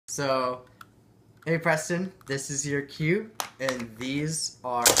So, hey Preston, this is your cube, and these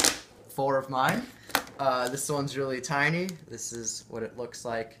are 4 of mine. This one's really tiny. This is what it looks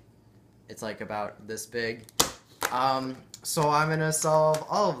like. It's like about this big. So I'm gonna solve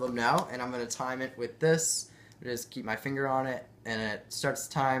all of them now, and I'm gonna time it with this. Just keep my finger on it, and it starts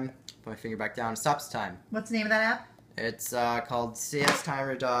the time. Put my finger back down, stops the time. What's the name of that app? It's called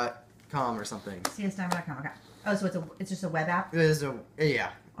cstimer.com or something. cstimer.com. Okay. Oh, so it's just a web app. It is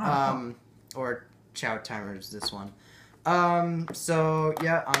yeah. Oh, cool. Or Chow Timer is this one. So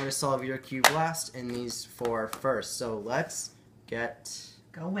yeah, I'm gonna solve your cube last, and these 4 first. So let's get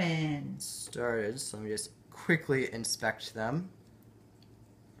going started. So let me just quickly inspect them.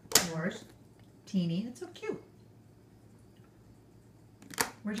 Yours, teeny. That's so cute.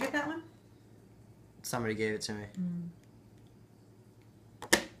 Where'd you get that one? Somebody gave it to me.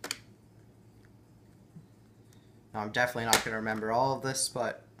 I'm definitely not gonna remember all of this,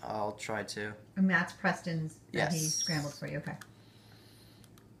 but I'll try to. And that's Preston's that he Yes. scrambled for you. Okay.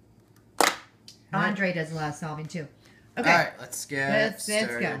 Andre does a lot of solving too. Okay. All right, let's get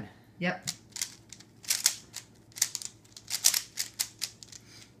started. Let's go. Yep.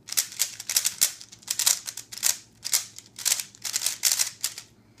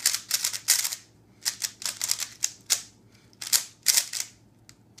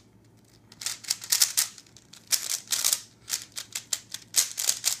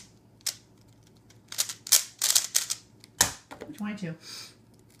 Which 22.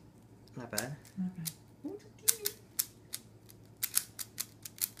 Not bad. Okay. Ooh, it's teeny.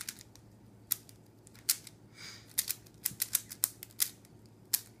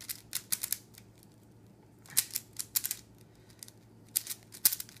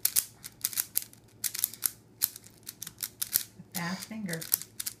 Fast finger.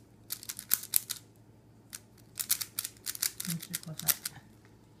 Let's do close up.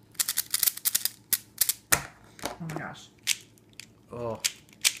 Oh my gosh. Oh.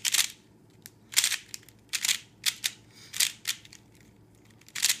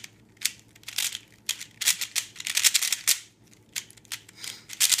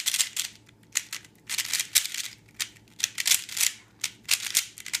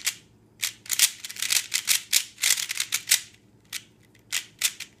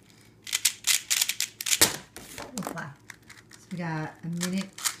 Wow. So we got a minute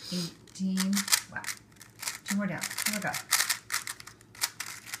 18. Wow. 2 more down. 2 more go.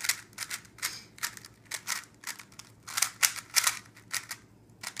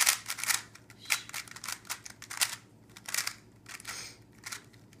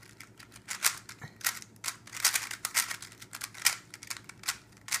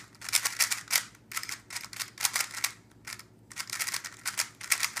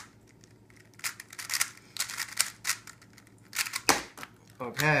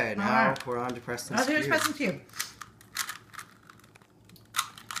 Okay, now we're on to Preston's Oh, there's cube. Preston's cube.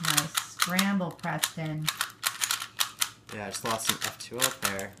 Nice scramble, Preston. Yeah, I just lost an F2L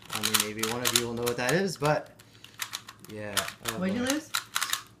pair. I mean, maybe one of you will know what that is, but yeah. Oh, What did you boy. lose?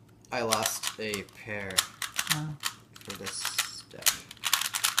 I lost a pair Oh, for this step.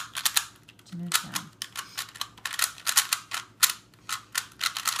 2 minutes down.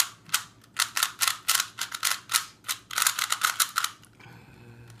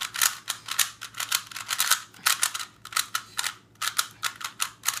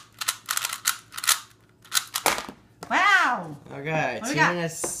 Wow! Okay, What 2 we got?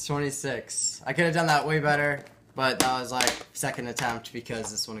 minutes 26. I could have done that way better, but that was like second attempt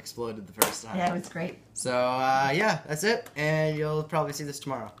because this one exploded the first time. Yeah, it was great. So, yeah, that's it, and you'll probably see this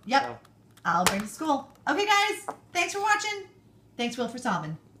tomorrow. Yep. So, I'll bring to school. Okay, guys. Thanks for watching. Thanks, Will, for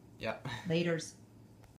solving. yep. Laters.